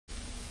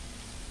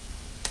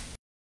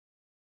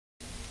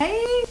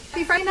Hey,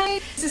 happy Friday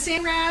night. This is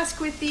Sam Rask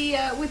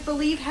with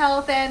Believe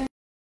Health and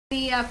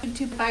the Food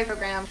 2.5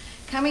 program,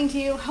 coming to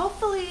you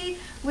hopefully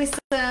with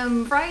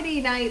some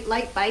Friday night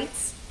light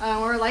bites,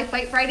 or light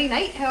bite Friday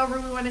night, however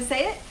we want to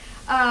say it.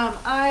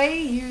 I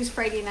use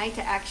Friday night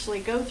to actually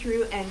go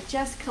through and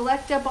just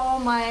collect up all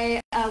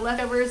my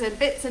leftovers and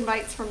bits and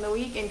bites from the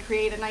week and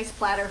create a nice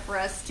platter for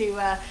us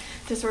to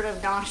sort of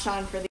nosh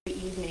on for the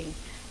evening.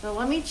 So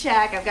let me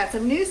check. I've got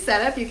some new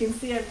setup. You can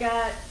see I've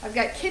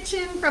got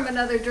kitchen from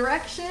another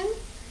direction.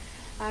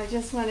 I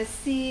just want to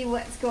see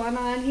what's going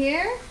on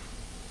here.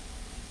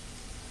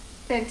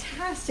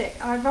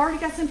 Fantastic. I've already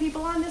got some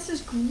people on. This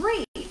is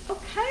great.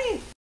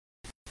 Okay.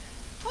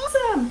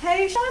 Awesome.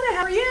 Hey, Shauna,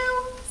 how are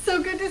you?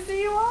 So good to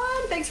see you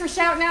on. Thanks for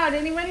shouting out.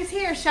 Anyone who's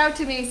here, shout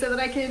to me so that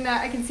I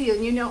can see you.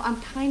 And you know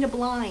I'm kind of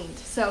blind,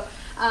 so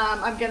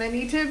I'm gonna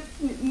need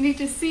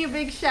to see a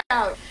big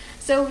shout.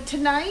 So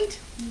tonight,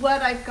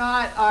 what I've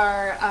got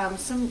are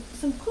some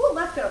cool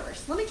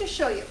leftovers. Let me just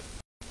show you.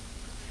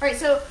 All right,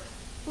 so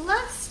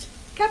last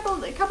couple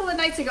of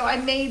nights ago, I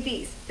made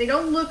these. They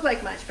don't look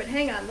like much, but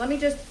hang on. Let me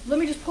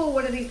just pull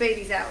one of these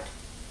babies out.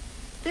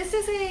 This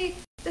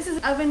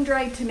is oven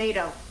dried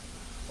tomato.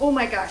 Oh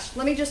my gosh,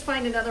 let me just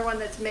find another one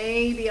that's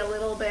maybe a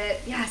little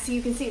bit, yeah, so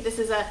you can see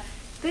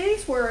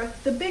these were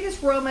the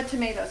biggest Roma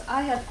tomatoes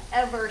I have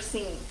ever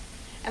seen.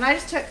 And I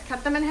just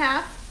cut them in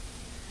half,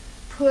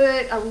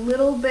 put a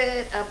little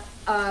bit of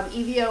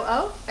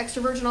EVOO,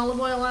 extra virgin olive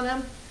oil on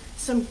them,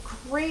 some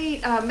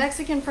great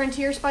Mexican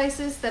frontier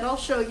spices that I'll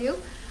show you,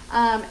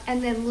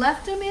 and then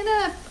left them in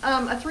a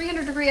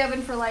 300-degree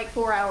oven for like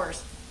 4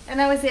 hours. And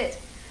that was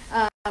it.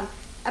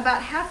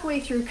 About halfway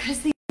through, because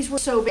these were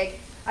so big,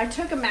 I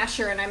took a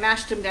masher and I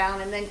mashed them down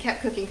and then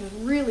kept cooking, because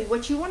really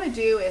what you want to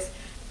do is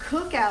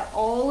cook out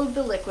all of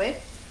the liquid,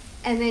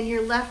 and then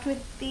you're left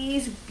with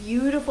these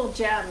beautiful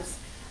gems.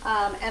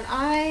 And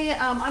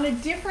on a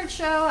different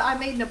show, I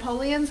made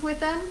Napoleons with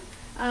them,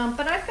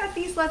 but I've got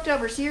these left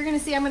over. So you're going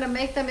to see I'm going to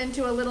make them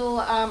into a little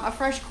a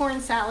fresh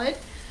corn salad.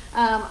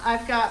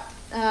 I've got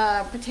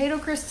potato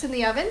crisps in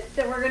the oven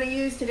that we're going to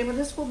use today. But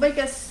this will make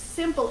a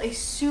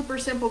super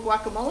simple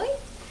guacamole.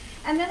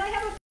 And then I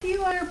have a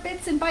few other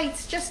bits and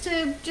bites just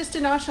to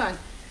nosh on.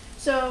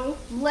 So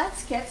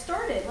let's get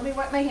started. Let me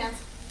wipe my hands.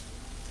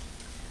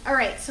 All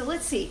right, so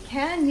let's see.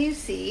 Can you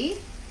see?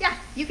 Yeah,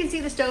 you can see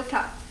the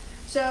stovetop.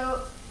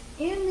 So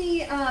in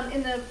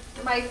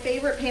my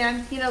favorite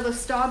pan, you know, the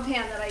Staub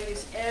pan that I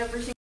use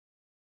every single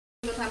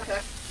time I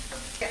cook,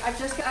 I've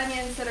just got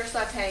onions that are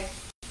sauteing.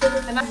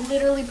 And I've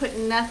literally put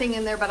nothing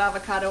in there but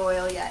avocado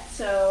oil yet.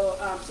 So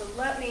so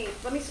let me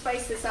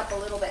spice this up a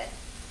little bit.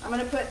 I'm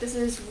going to put, this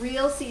is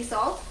real sea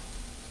salt.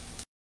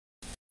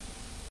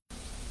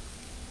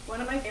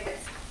 One of my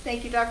favorites.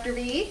 Thank you, Dr.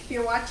 V, if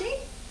you're watching.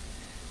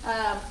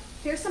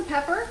 Here's some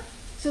pepper.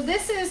 So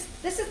this is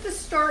the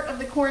start of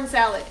the corn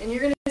salad, and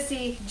you're going to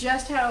see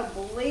just how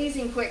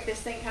blazing quick this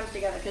thing comes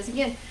together. Because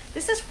again,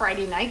 this is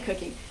Friday night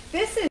cooking.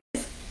 This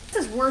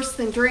is worse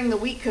than during the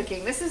week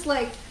cooking. This is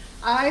like,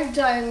 I've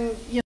done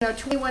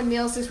 21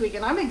 meals this week,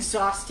 and I'm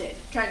exhausted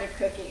kind of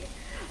cooking.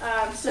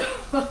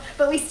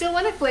 But we still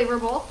want it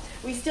flavorful.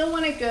 We still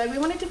want it good. We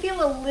want it to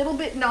feel a little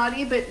bit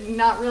naughty, but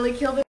not really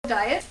kill the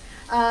diet.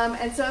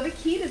 And so the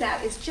key to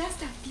that is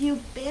just a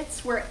few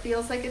bits where it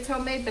feels like it's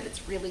homemade, but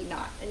it's really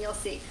not, and you'll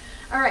see.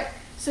 All right,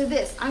 so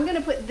I'm going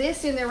to put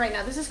this in there right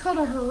now. This is called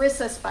a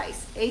harissa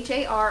spice,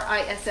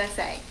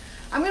 Harissa.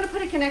 I'm going to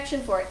put a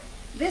connection for it.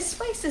 This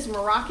spice is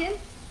Moroccan.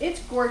 It's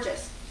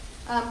gorgeous.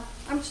 I'm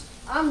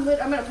going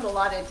to put a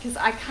lot in because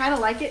I kind of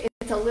like it.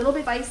 It's a little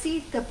bit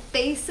spicy. The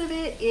base of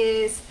it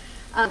is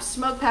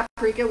smoked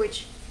paprika,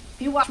 which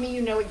if you watch me,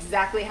 you know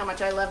exactly how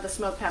much I love the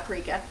smoked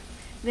paprika.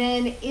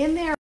 Then in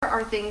there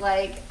are things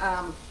like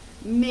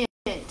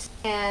mint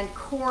and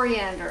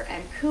coriander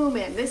and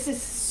cumin. This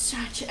is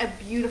such a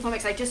beautiful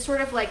mix. I just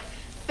sort of like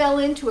fell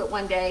into it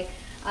one day,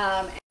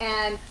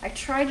 and I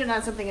tried it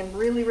on something and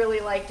really, really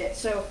liked it.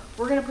 So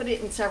we're going to put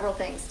it in several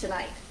things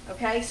tonight.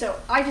 Okay, so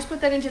I just put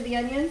that into the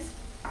onions.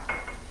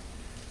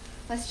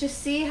 Let's just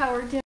see how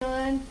we're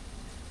doing.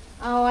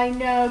 Oh, I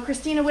know.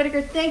 Christina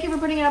Whitaker, thank you for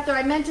putting it up there.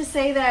 I meant to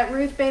say that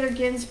Ruth Bader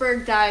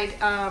Ginsburg died,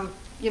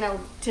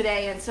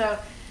 today. And so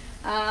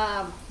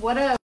what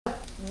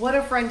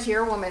a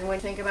frontier woman when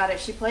you think about it.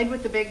 She played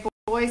with the big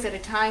boys at a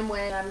time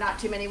when not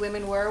too many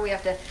women were. We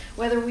have to,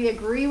 whether we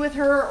agree with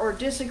her or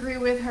disagree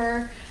with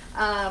her,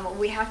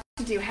 we have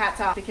to do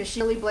hats off because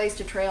she really blazed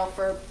a trail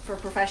for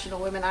professional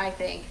women, I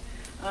think.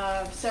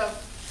 So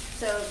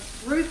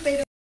Ruth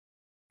Bader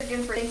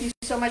Ginsburg, thank you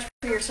so much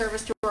for your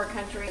service to our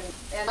country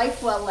and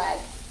life well led.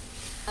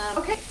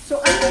 Okay,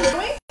 so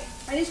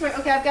I need to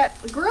okay, I've got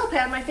a grill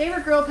pan, my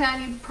favorite grill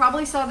pan. You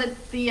probably saw the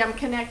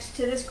connect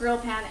to this grill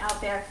pan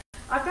out there.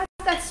 I've got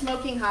that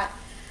smoking hot.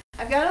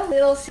 I've got a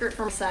little secret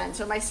for my son.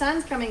 So my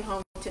son's coming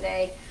home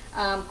today,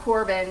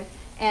 Corbin,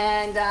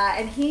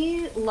 and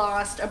he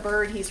lost a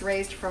bird he's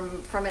raised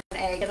from an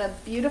egg. A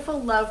beautiful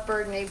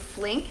lovebird named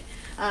Flink,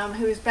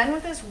 who's been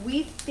with us,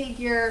 we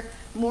figure,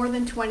 more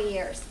than 20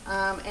 years.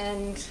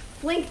 And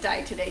Blink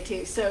died today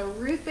too. So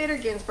Ruth Bader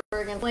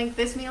Ginsburg and Blink,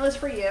 this meal is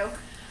for you.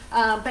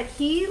 But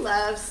he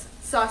loves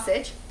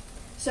sausage.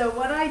 So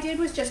what I did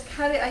was just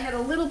cut it. I had a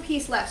little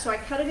piece left, so I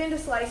cut it into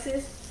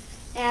slices,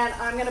 and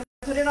I'm going to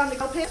put it on the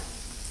grill pan.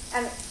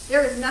 And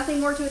there is nothing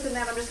more to it than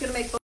that. I'm just going to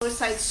make both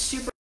sides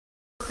super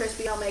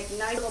crispy. I'll make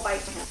nice little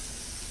bites for him.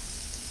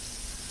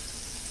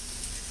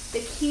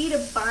 The key to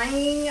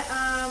buying,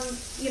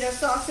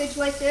 sausage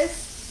like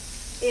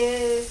this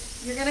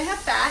is you're going to have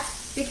fat,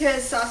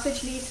 because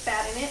sausage needs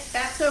fat in it.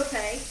 Fat's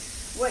okay.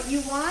 What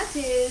you want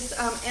is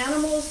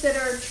animals that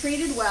are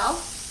treated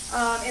well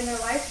in their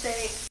life.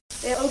 They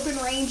have open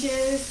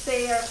ranges.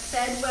 They are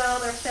fed well.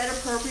 They're fed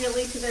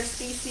appropriately to their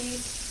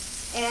species,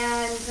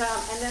 and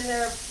then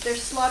they're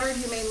slaughtered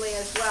humanely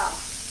as well.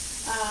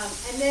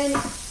 And then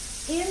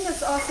in the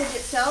sausage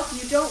itself,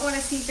 you don't want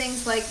to see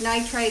things like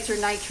nitrites or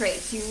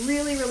nitrates. You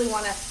really, really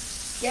want to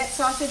get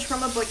sausage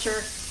from a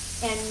butcher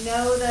and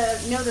know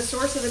the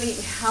source of the meat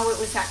and how it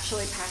was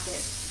actually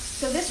packaged.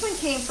 So this one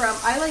came from,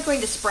 I like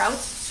going to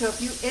Sprouts. So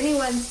if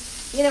anyone's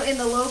in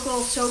the local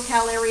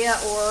SoCal area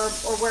or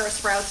where a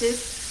Sprouts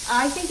is,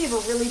 I think they have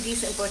a really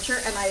decent butcher,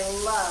 and I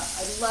love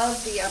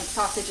the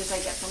sausages I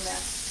get from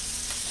there.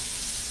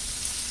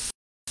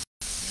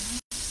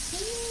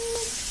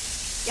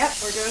 Yep,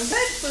 we're doing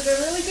good. We're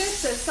doing really good.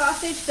 So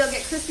sausage, they'll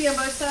get crispy on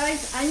both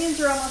sides. Onions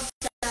are almost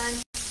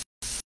done.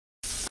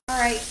 All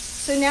right,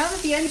 so now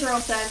that the onions are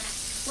almost done,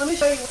 let me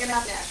show you what's going to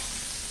happen next.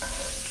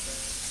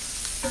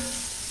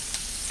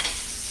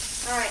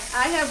 All right,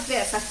 I have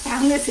this. I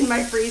found this in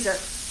my freezer.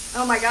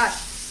 Oh my gosh.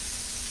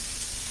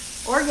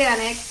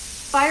 Organic,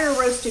 fire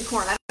roasted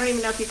corn. I don't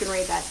even know if you can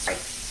read that. Sorry.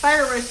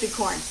 Fire roasted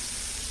corn.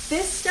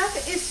 This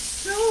stuff is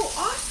so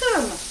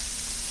awesome.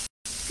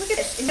 Look at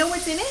this. You know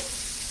what's in it?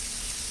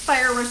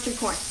 Fire roasted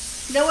corn.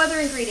 No other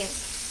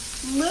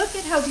ingredients. Look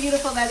at how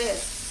beautiful that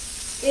is.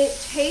 It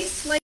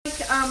tastes like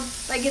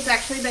it's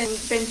actually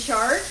been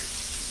charred,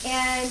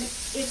 and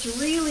it's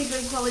really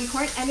good quality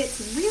corn, and it's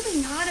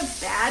really not a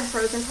bad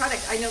frozen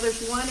product. I know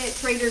there's one at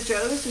Trader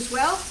Joe's as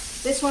well.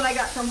 This one I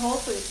got from Whole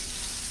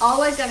Foods.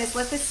 All I've done is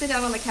let this sit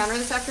down on the counter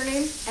this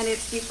afternoon, and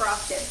it's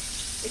defrosted.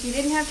 If you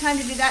didn't have time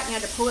to do that and you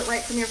had to pull it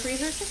right from your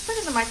freezer, just put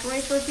it in the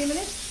microwave for a few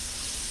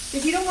minutes.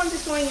 If you don't want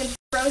this going in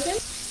frozen,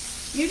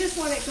 you just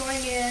want it going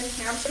in.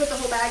 Here, I'm just going to put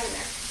the whole bag in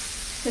there,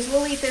 because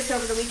we'll eat this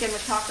over the weekend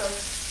with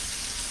tacos.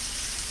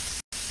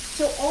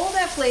 So all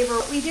that flavor,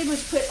 what we did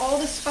was put all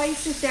the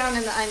spices down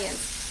in the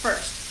onions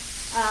first.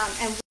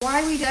 And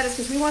why we did that is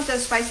because we want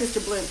those spices to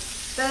bloom.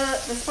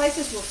 The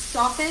spices will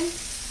soften,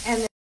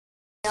 and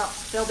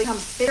they'll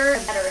become bitter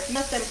and better if you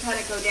let them kind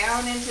of go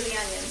down into the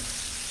onions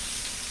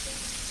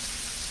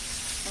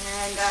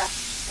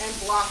and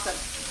blossom.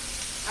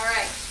 All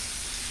right,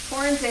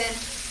 corn's in.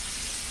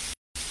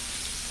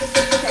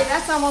 Okay,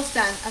 that's almost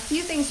done. A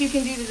few things you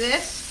can do to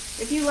this.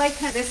 If you like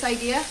kind of this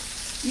idea,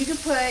 you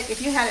could put,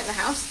 if you had it in the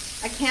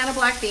house, a can of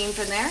black beans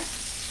in there.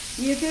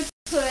 You could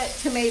put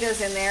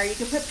tomatoes in there. You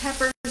could put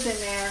peppers in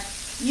there.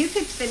 You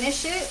could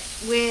finish it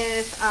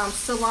with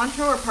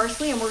cilantro or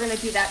parsley, and we're going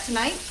to do that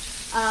tonight.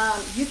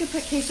 You could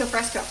put queso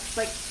fresco,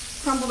 like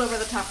crumbled over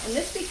the top, and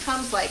this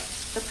becomes like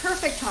the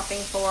perfect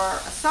topping for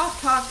a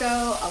soft taco,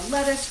 a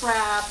lettuce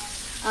wrap,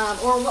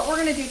 or what we're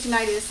going to do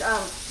tonight is,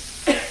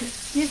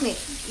 excuse me,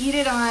 eat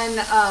it on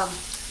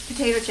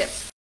potato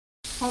chips,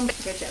 home baked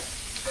potato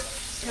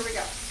chips. Here we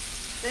go.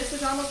 This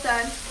is almost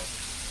done.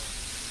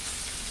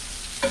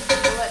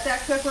 We'll let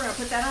that cook. We're going to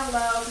put that on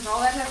low, because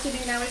all that has to do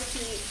now is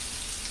heat.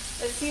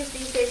 Let's see if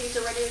these babies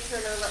are ready to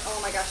turn over. Oh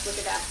my gosh, look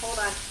at that. Hold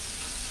on.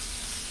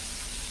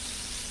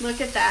 Look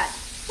at that.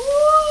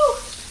 Woo!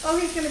 Oh,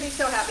 he's going to be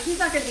so happy. He's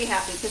not going to be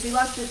happy because he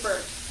lost his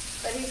bird,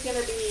 but he's going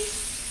to be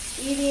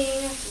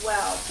eating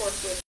well, poor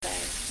Swiss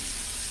thing.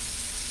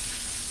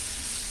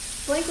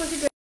 Blink was a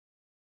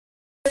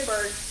good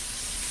bird.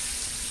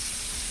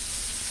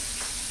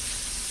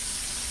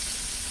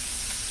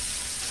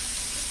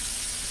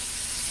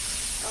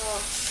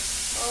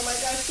 Oh my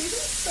gosh, these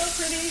are so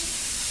pretty.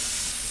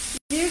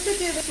 You could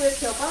do this with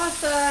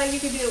kielbasa, you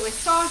could do it with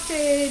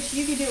sausage,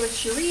 you could do it with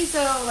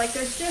chorizo, like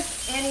there's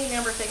just any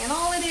number of things. And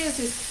all it is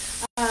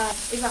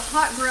a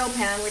hot grill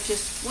pan, which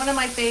is one of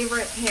my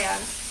favorite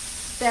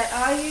pans, that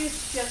I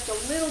use just a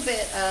little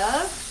bit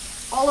of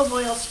olive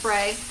oil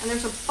spray, and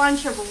there's a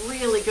bunch of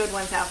really good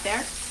ones out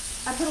there.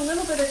 I put a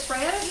little bit of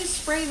spray. I don't use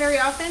spray very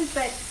often,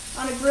 but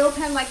on a grill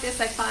pan like this,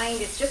 I find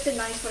it's just a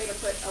nice way to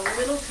put a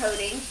little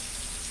coating.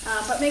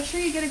 But make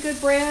sure you get a good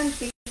brand,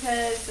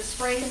 because the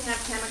spray can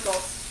have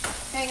chemicals.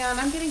 Hang on,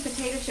 I'm getting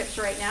potato chips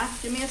right now.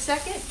 Give me a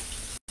second.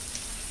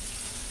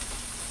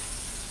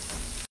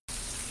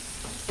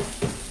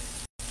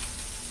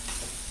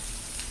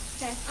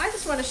 Okay, I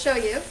just want to show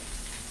you,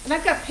 and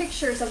I've got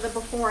pictures of the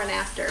before and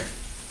after.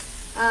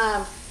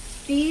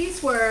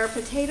 These were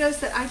potatoes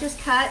that I just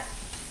cut.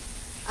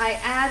 I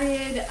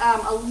added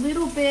a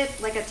little bit,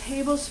 like a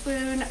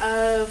tablespoon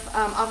of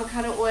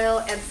avocado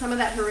oil and some of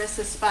that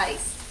harissa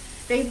spice.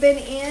 They've been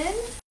in,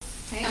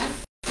 hang on.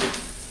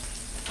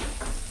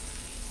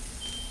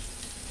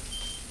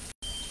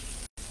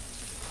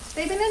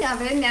 They've been in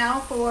oven now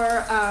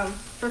for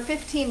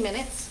 15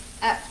 minutes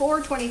at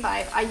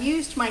 425. I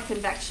used my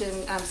convection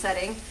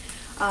setting.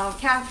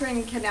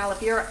 Catherine Canal,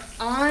 if you're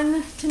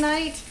on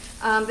tonight,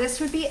 this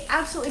would be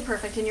absolutely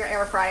perfect in your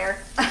air fryer.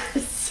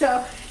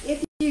 So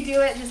if you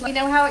do it, just let me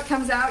know how it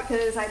comes out,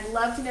 because I'd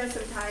love to know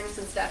some times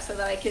and stuff so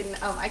that I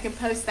can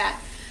post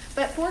that.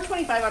 But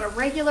 425 on a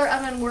regular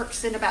oven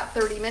works in about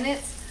 30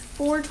 minutes.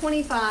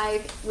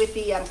 425 with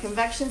the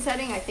convection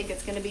setting, I think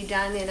it's going to be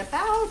done in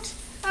about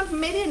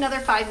maybe another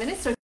 5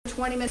 minutes, so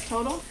 20 minutes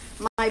total.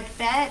 My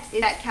bet is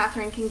that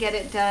Catherine can get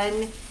it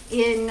done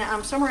in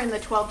somewhere in the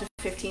 12 to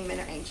 15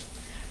 minute range.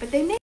 But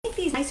they make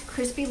these nice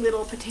crispy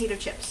little potato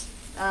chips.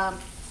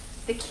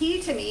 The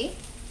key to me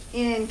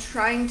in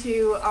trying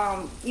to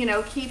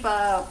keep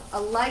a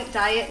light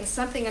diet and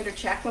something under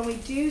check, when we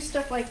do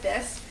stuff like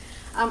this,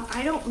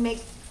 I don't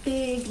make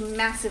big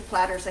massive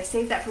platters. I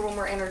save that for when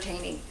we're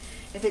entertaining.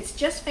 If it's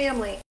just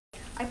family,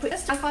 I put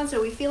stuff on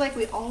so we feel like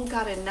we all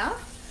got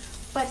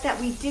enough, but that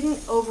we didn't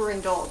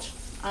overindulge.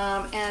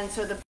 And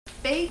so the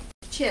baked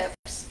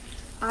chips,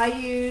 I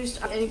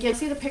used, and again,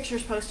 see the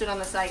pictures posted on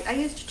the site, I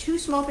used 2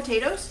 small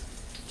potatoes,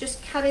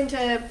 just cut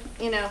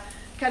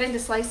into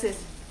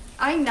slices.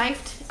 I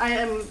knifed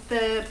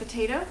the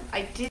potato.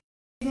 I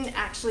didn't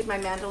actually my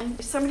mandolin.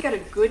 If somebody got a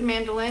good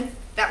mandolin,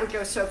 that would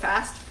go so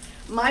fast.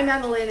 My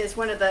mandolin is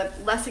one of the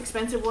less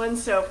expensive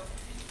ones, so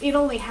it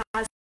only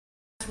has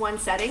one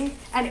setting,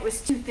 and it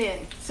was too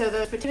thin. So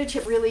the potato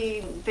chip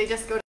really, they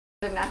just go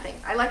to nothing.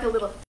 I like a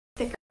little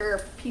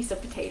thicker piece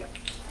of potato.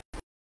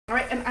 All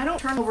right, and I don't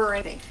turn over or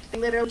anything. They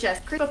literally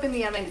just crisp up in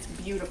the oven. It's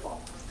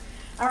beautiful.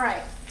 All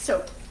right,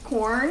 so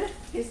corn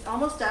is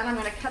almost done. I'm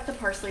going to cut the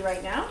parsley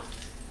right now.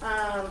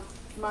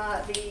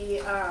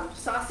 The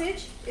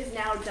sausage is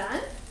now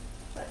done.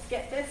 Let's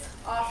get this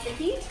off the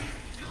heat.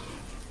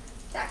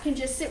 That can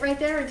just sit right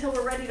there until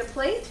we're ready to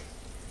plate.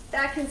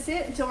 That can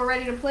sit until we're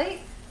ready to plate.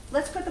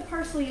 Let's put the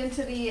parsley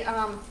into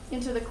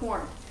the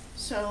corn.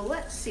 So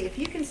let's see if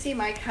you can see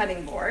my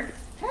cutting board.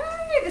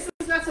 Hey, this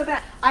is not so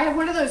bad. I have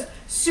one of those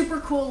super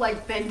cool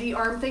like bendy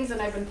arm things,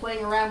 and I've been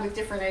playing around with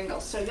different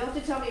angles. So you'll have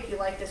to tell me if you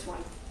like this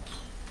one.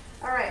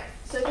 All right,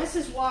 so this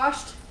is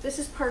washed. This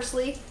is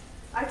parsley.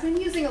 I've been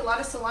using a lot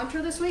of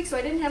cilantro this week, so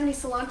I didn't have any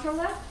cilantro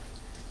left,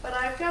 but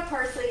I've got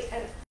parsley,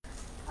 and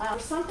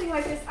something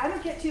like this, I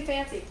don't get too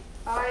fancy.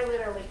 I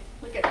literally,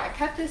 look at that. I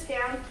cut this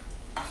down.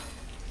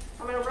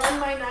 I'm going to run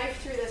my knife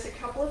through this a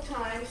couple of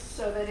times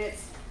so that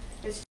it's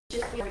just,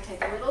 we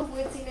take a little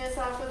woodsiness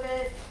off of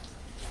it,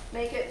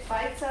 make it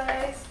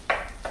bite-sized,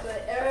 so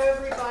that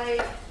every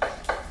bite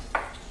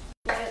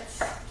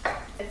gets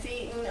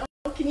eaten.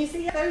 Oh, can you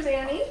see? There's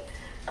Annie.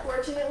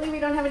 Fortunately, we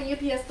don't have any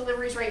UPS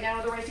deliveries right now,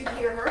 otherwise you'd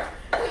hear her.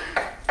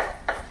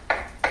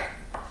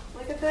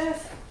 Look at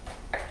this.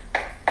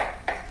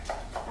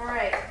 All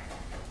right.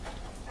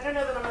 I don't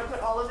know that I'm going to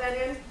put all of that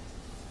in,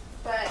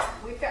 but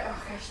we've got,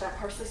 oh gosh, that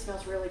parsley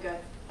smells really good.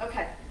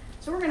 Okay,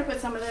 so we're going to put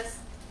some of this.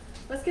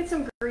 Let's get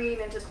some green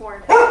into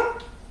corn.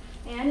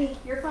 Annie,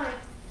 you're fine.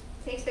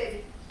 Thanks,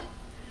 baby.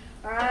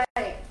 All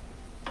right.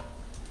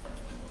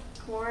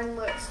 Corn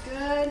looks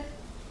good.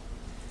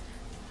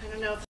 I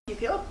don't know if you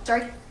feel, oh,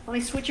 sorry, let me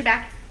switch you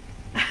back.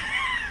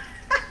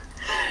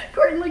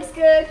 Corn looks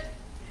good.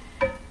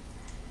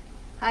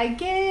 Hi,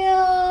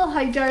 Gail.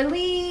 Hi,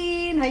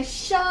 Darlene. Hi,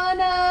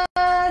 Shauna.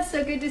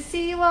 So good to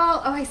see you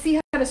all. Oh, I see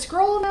how to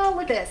scroll now.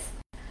 Look at this.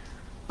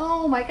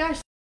 Oh my gosh.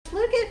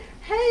 Look at,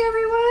 hey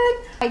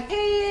everyone. Hi,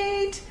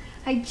 Kate.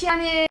 Hi,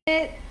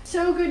 Janet.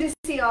 So good to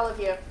see all of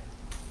you.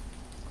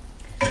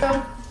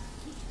 So,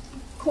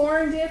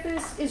 corn dip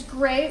is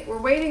great.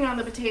 We're waiting on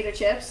the potato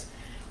chips.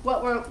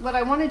 What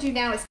I want to do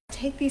now is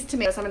take these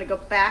tomatoes. I'm going to go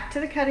back to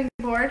the cutting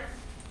board.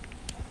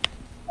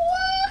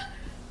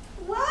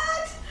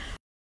 What?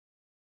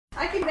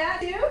 I can do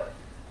that too?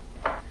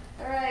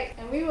 All right,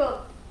 and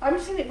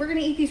we're gonna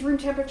eat these room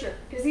temperature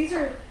because these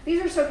are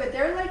so good.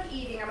 They're like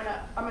eating. I'm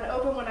gonna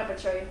open one up and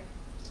show you.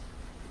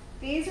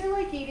 These are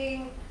like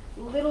eating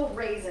little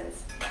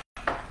raisins.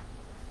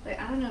 Like,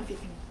 I don't know if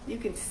you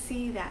can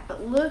see that,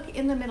 but look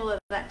in the middle of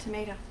that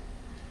tomato.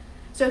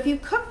 So if you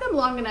cook them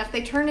long enough,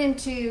 they turn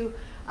into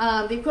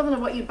the equivalent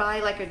of what you buy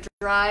like a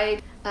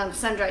dried,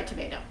 sun-dried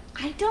tomato.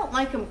 I don't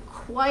like them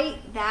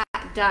quite that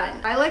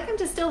done. I like them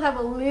to still have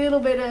a little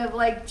bit of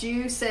like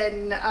juice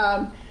and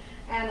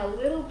a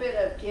little bit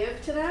of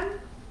give to them.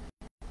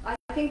 I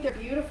think they're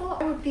beautiful.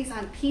 I would put these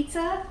on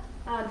pizza.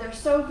 They're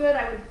so good.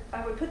 I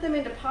would put them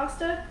into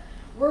pasta.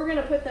 We're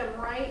gonna put them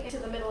right into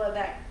the middle of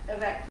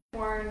that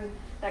corn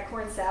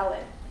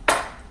salad.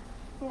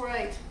 All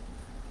right.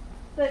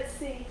 Let's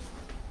see.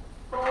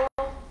 Bowl.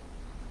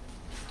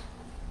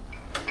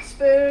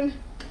 Spoon.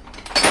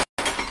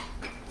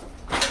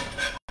 Look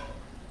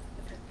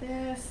at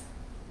this.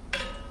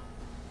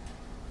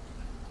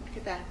 Look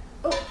at that.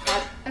 Oh,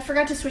 God, I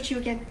forgot to switch you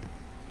again.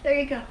 There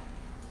you go.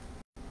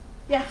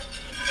 Yeah.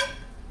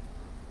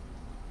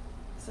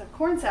 So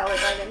corn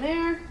salad right in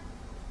there.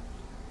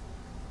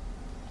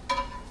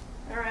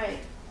 All right.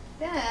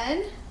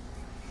 Then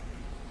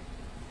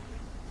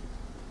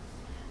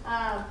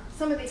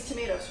some of these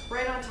tomatoes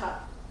right on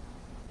top.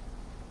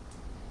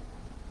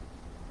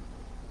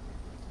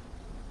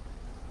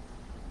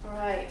 All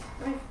right,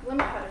 let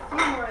me cut a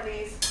few more of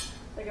these.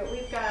 Look at,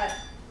 we've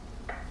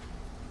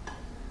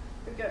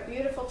got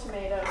beautiful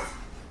tomatoes.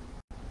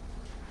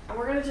 And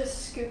we're gonna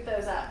just scoop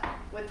those up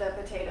with the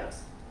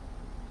potatoes.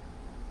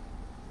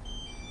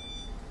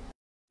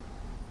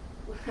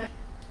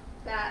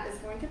 That is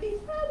going to be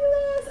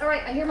fabulous. All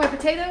right, I hear my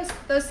potatoes.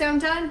 Those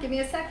sound done. Give me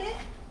a second.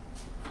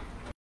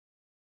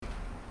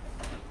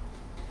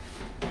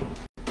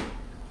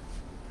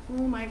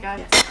 Oh my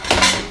God.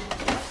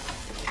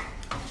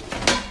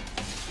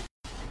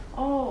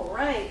 All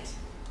right.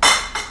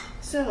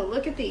 So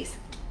look at these.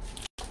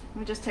 Let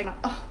me just take them.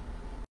 Oh,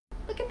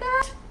 look at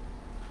that.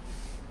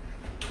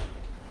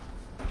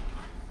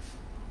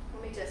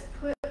 Let me just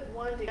put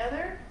one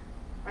together.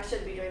 I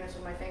shouldn't be doing this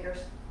with my fingers,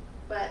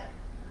 but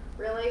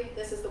really,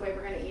 this is the way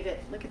we're going to eat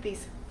it. Look at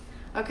these.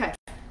 Okay,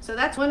 so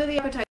that's one of the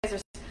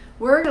appetizers.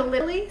 We're going to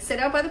literally sit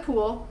out by the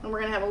pool, and we're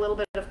going to have a little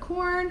bit of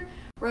corn,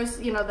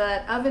 roast, you know,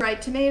 that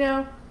oven-dried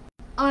tomato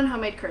on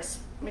homemade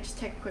crisp. Let me just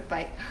take a quick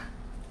bite.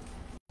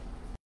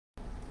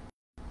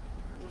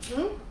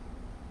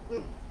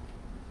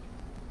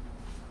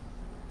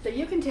 So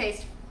you can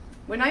taste,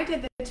 when I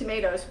did the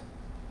tomatoes,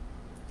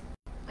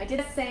 I did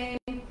the same,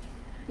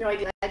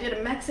 I did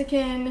a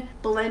Mexican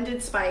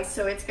blended spice.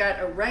 So it's got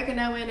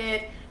oregano in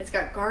it, it's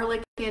got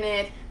garlic in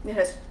it, it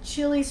has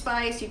chili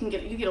spice, you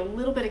get a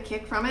little bit of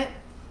kick from it.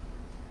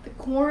 The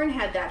corn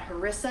had that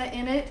harissa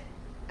in it,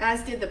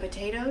 as did the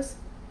potatoes.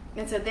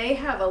 And so they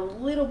have a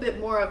little bit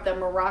more of the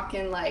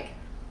Moroccan like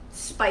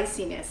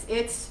spiciness.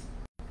 It's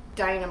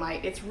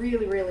dynamite. It's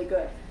really, really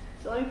good.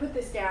 So let me put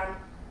this down.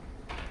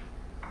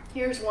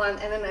 Here's one,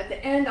 and then at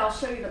the end I'll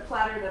show you the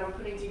platter that I'm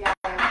putting together.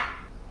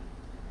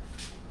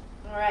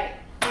 All right,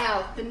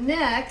 now the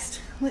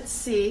next, let's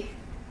see.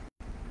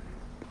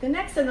 The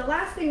next and the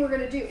last thing we're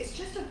gonna do is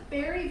just a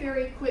very,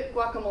 very quick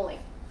guacamole.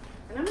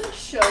 And I'm gonna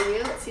show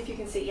you, let's see if you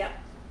can see, yep.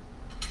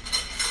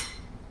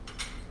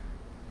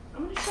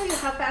 I'm gonna show you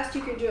how fast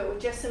you can do it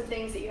with just some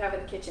things that you have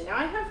in the kitchen. Now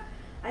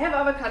I have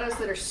avocados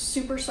that are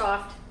super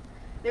soft.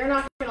 They're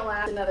not gonna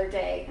last another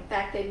day. In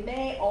fact, they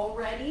may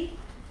already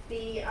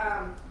be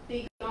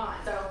gone.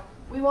 So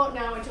we won't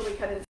know until we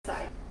cut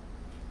inside.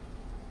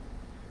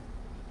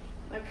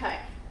 Okay.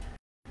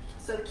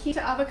 So the key to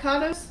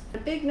avocados, the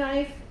big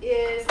knife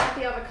is let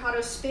the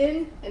avocado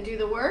spin and do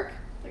the work.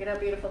 Look at how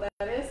beautiful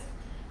that is.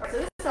 All right, so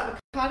this is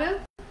avocado,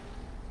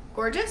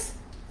 gorgeous,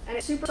 and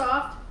it's super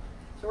soft.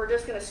 So we're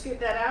just gonna scoop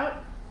that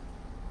out.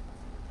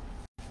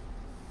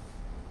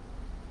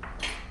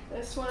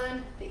 This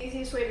one, the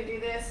easiest way to do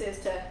this is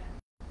to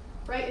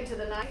right into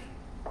the knife,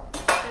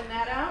 spin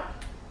that out.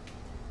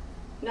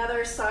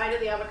 Another side of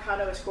the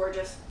avocado is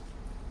gorgeous.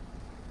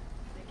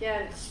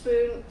 Again,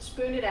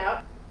 spoon it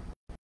out.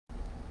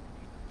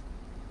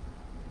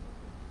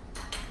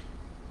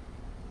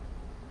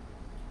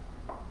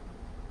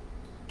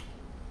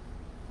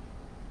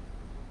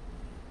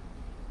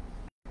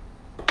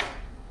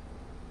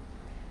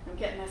 I'm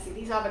getting messy.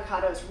 These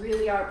avocados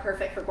really are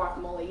perfect for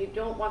guacamole. You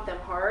don't want them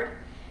hard.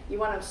 You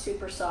want them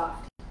super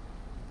soft.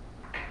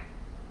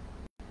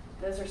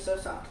 Those are so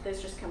soft.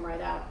 Those just come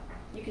right out.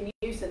 You can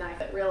use the knife,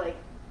 but really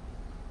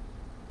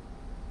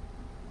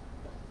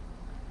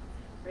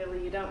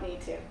you don't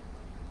need to.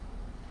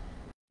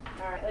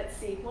 All right, let's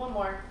see. One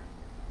more.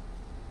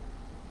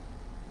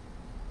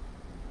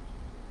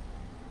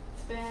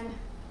 Spin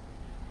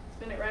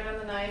it right on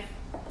the knife.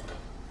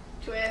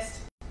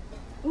 Twist.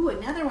 Ooh,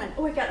 another one.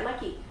 Oh, I got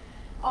lucky.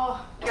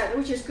 Oh, yeah,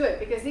 which is good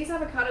because these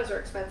avocados are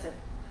expensive.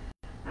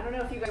 I don't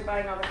know if you guys are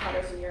buying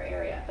avocados in your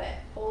area, but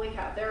holy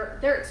cow,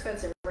 they're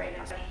expensive right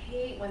now. So I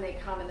hate when they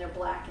come and they're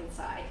black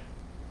inside.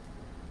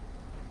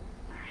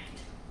 All right,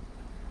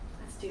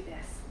 let's do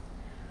this.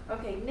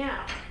 Okay,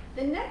 now,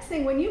 the next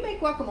thing, when you make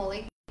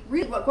guacamole,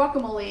 really what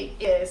guacamole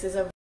is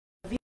a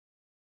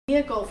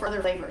vehicle for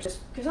other flavors,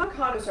 because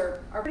avocados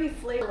are pretty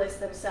flavorless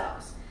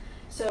themselves.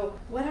 So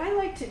what I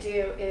like to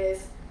do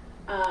is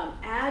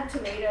add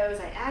tomatoes,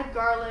 I add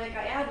garlic,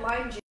 I add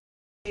lime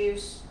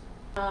juice,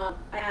 I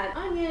add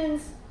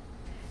onions,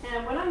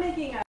 and when I'm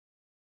making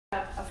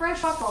a fresh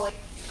guacamole,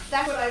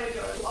 that's what I would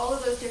do, all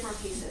of those different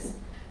pieces.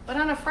 But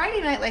on a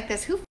Friday night like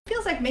this, who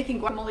feels like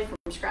making guacamole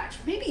from scratch?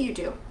 Maybe you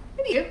do.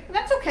 Maybe you do.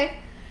 That's okay.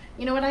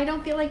 You know what I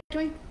don't feel like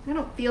doing? I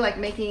don't feel like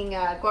making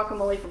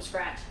guacamole from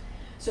scratch.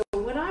 So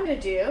what I'm going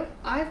to do,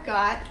 I've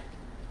got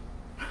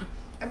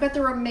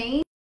the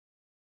remains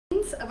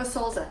of a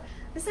salsa.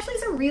 This actually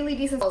is a really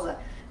decent salsa.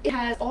 It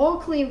has all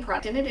clean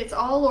product in it. It's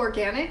all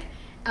organic.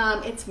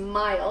 It's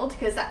mild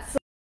because that's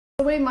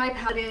the way my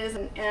palate is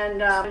and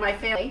my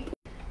family.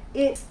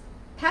 It's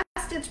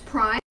past its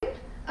prime.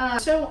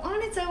 So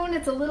on its own,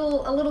 it's a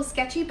little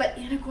sketchy, but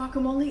in a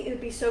guacamole, it would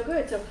be so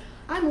good. So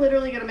I'm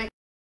literally going to make.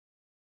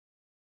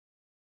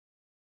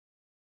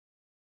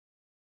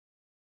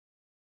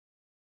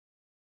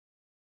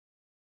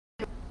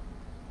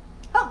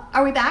 Oh,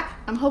 are we back?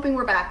 I'm hoping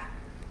we're back.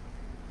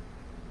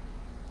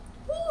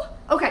 Woo.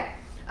 Okay,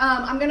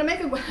 I'm going to make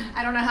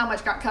I don't know how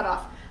much got cut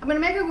off. I'm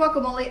going to make a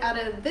guacamole out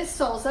of this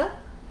salsa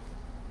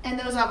and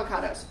those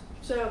avocados.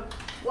 So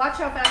watch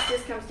how fast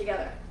this comes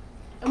together.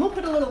 And we'll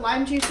put a little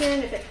lime juice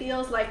in if it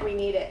feels like we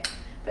need it.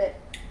 But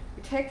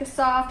we take the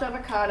soft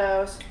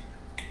avocados,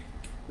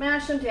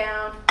 mash them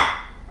down.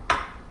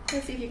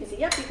 Let's see if you can see.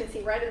 Yep, you can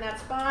see right in that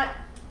spot.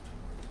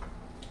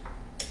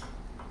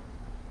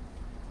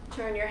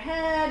 Turn your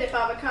head if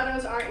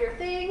avocados aren't your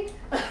thing.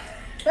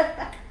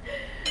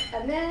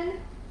 And then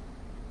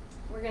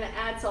we're gonna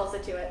add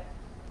salsa to it.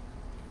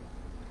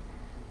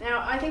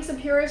 Now, I think some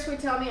purists would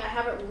tell me I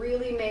haven't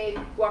really made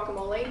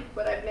guacamole.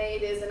 What I've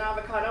made is an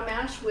avocado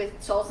mash with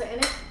salsa in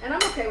it, and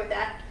I'm okay with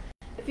that.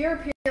 If you're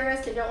a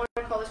purist and don't want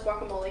to call this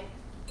guacamole,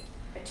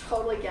 I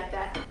totally get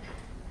that.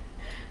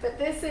 But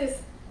this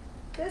is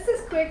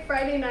quick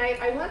Friday night.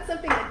 I want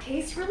something that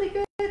tastes really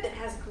good, that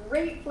has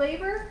great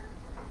flavor,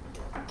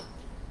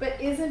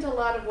 but isn't a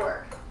lot of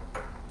work.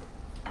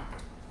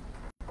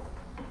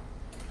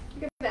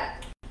 Look at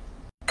that.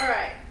 All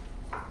right.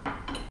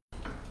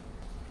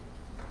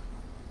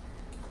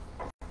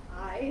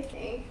 I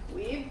think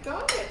we've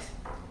got it.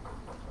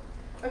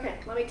 Okay,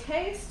 let me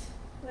taste.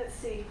 Let's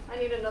see. I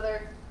need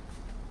another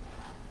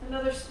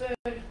spoon.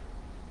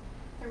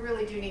 I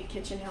really do need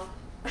kitchen help.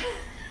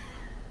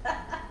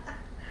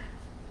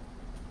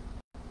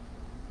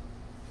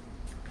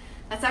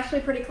 That's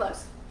actually pretty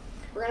close.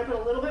 We're gonna put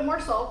a little bit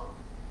more salt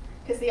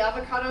because the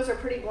avocados are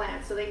pretty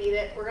bland, so they need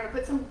it. We're gonna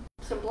put some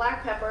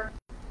black pepper.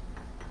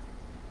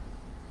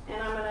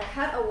 And I'm gonna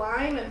cut a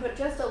lime and put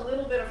just a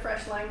little bit of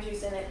fresh lime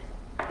juice in it.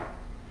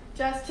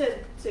 Just to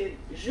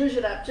zhuzh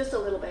it up just a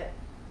little bit.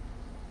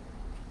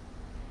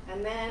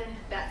 And then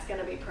that's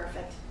gonna be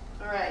perfect.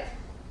 All right.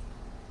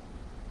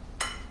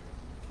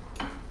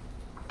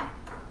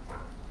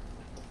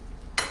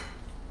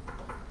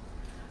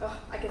 Oh,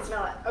 I can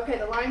smell it. Okay,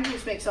 the lime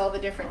juice makes all the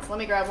difference. Let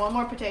me grab one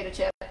more potato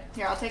chip.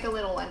 Here, I'll take a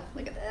little one.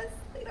 Look at this.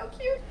 Look how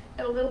cute.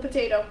 And a little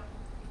potato.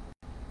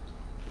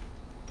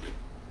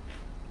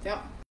 So,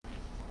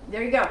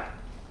 there you go.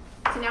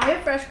 So now we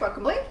have fresh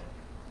guacamole.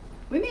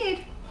 We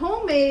made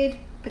homemade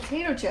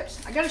potato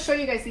chips. I gotta show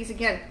you guys these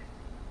again.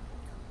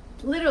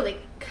 Literally,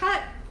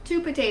 cut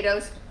 2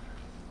 potatoes,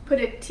 put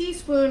a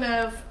teaspoon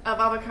of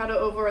avocado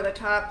over the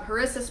top,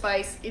 harissa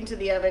spice into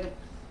the oven.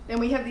 Then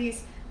we have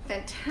these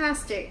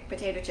fantastic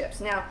potato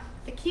chips. Now,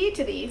 the key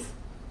to these,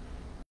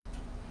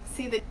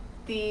 see the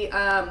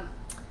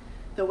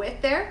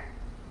width there?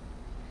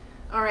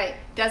 All right,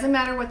 doesn't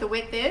matter what the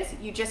width is,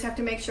 you just have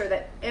to make sure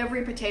that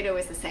every potato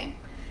is the same.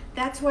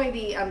 That's why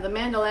the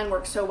mandolin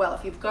works so well.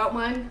 If you've got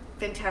one,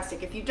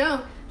 fantastic. If you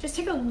don't, just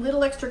take a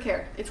little extra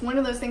care. It's one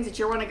of those things that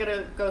you're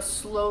gonna go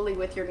slowly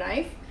with your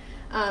knife,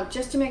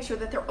 just to make sure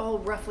that they're all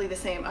roughly the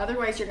same.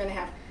 Otherwise, you're gonna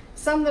have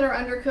some that are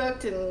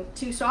undercooked and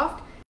too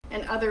soft,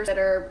 and others that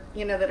are,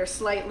 that are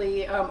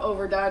slightly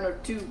overdone or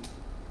too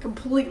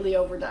completely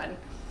overdone.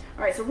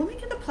 All right, so let me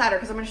get the platter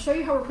because I'm gonna show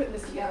you how we're putting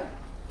this together.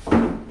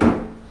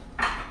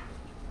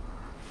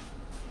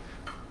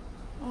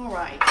 All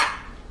right,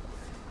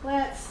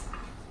 let's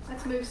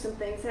move some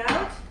things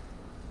out.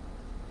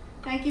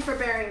 Thank you for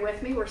bearing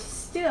with me. We're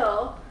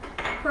still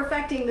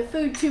perfecting the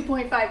Food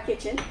 2.5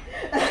 kitchen.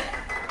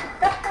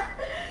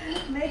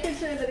 Making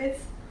sure that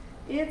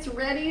it's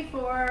ready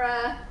for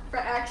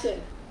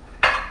action.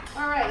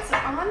 All right, so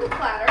on the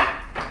platter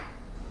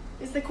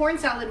is the corn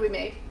salad we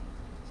made.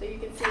 So you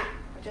can see it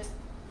just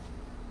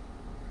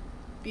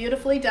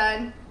beautifully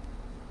done.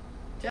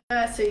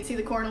 Just so you see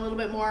the corn a little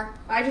bit more.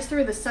 I just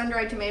threw the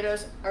sun-dried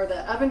tomatoes, or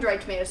the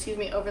oven-dried tomatoes, excuse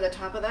me, over the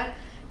top of that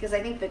because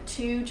I think the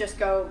two just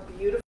go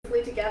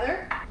beautifully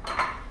together.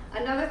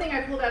 Another thing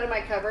I pulled out of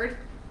my cupboard,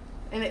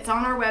 and it's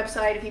on our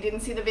website if you didn't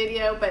see the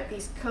video, but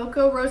these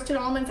cocoa roasted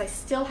almonds, I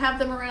still have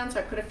them around, so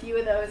I put a few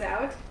of those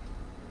out.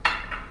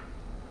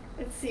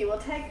 Let's see, we'll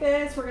take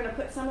this, we're gonna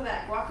put some of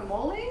that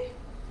guacamole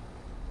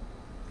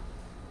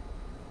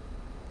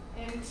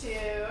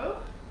into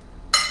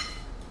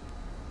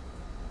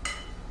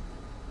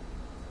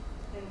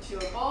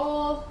a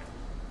bowl.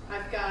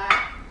 I've got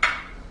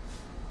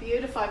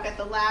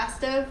the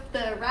last of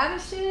the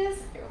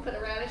radishes. Here, we'll put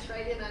a radish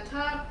right in on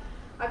top.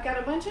 I've got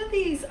a bunch of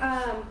these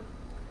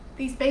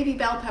baby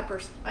bell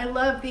peppers. I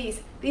love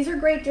these. These are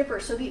great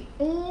dippers. So the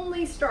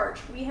only starch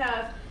we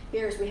have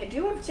here is we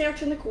do have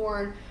starch in the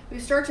corn, we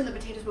have starch in the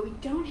potatoes, but we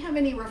don't have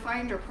any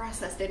refined or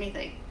processed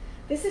anything.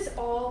 This is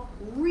all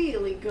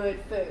really good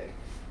food.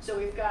 So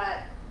we've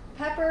got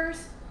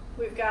peppers,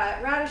 we've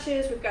got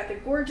radishes, we've got the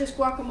gorgeous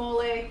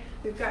guacamole,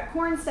 we've got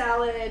corn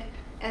salad,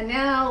 and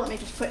now let me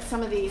just put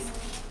some of these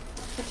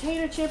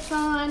potato chips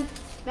on.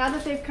 Now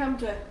that they've come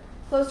to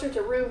closer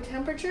to room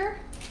temperature,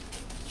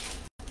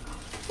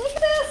 look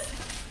at this.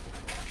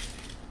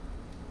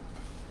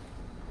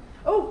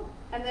 Oh,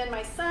 and then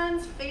my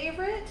son's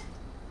favorite,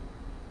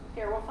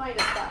 here, we'll find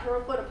a spot. Here,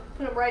 we'll put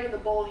him right in the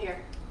bowl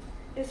here.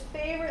 His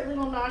favorite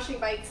little noshing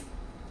bites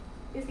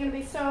is gonna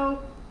be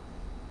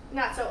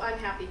not so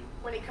unhappy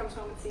when he comes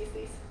home and sees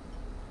these.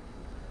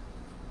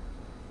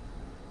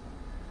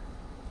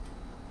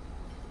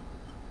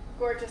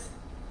 Gorgeous.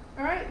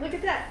 All right, look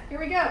at that. Here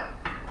we go.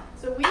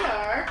 So we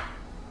are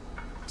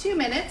 2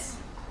 minutes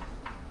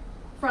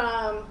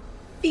from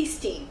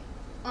feasting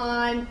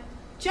on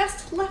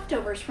just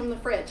leftovers from the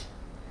fridge.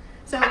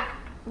 So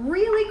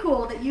really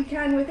cool that you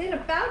can, within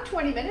about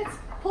 20 minutes,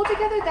 pull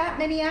together that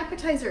many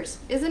appetizers,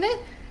 isn't it?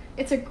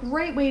 It's a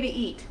great way to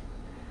eat.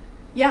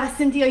 Yeah,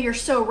 Cynthia, you're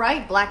so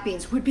right. Black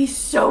beans would be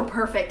so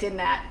perfect in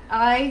that.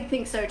 I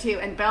think so too.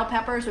 And bell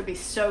peppers would be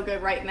so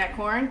good right in that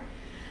corn.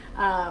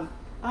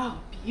 Oh,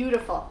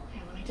 beautiful.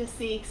 Okay, let me just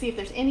see if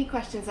there's any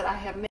questions that I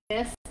have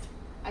missed.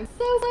 I'm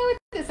so sorry with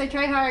this. I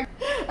try hard.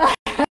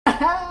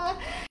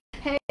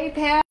 Hey,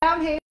 Pam.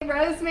 Hey,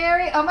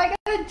 Rosemary. Oh my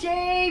God,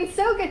 Jane.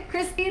 So good.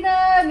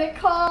 Christina,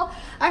 Nicole.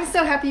 I'm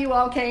so happy you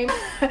all came.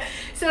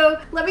 So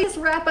let me just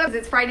wrap up.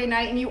 It's Friday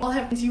night and you all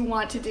have things you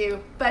want to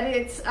do, but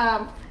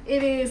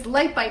it is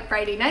Light Bite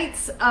Friday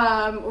nights.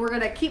 We're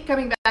going to keep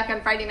coming back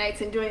on Friday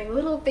nights and doing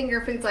little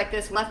finger foods like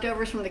this,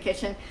 leftovers from the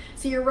kitchen.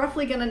 So you're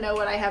roughly going to know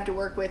what I have to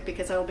work with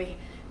because I'll be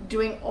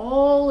doing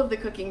all of the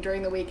cooking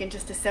during the week and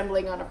just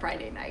assembling on a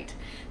Friday night.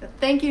 But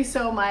thank you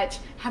so much.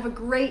 Have a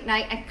great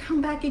night and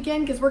come back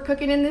again because we're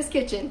cooking in this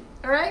kitchen.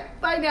 All right,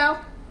 bye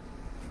now.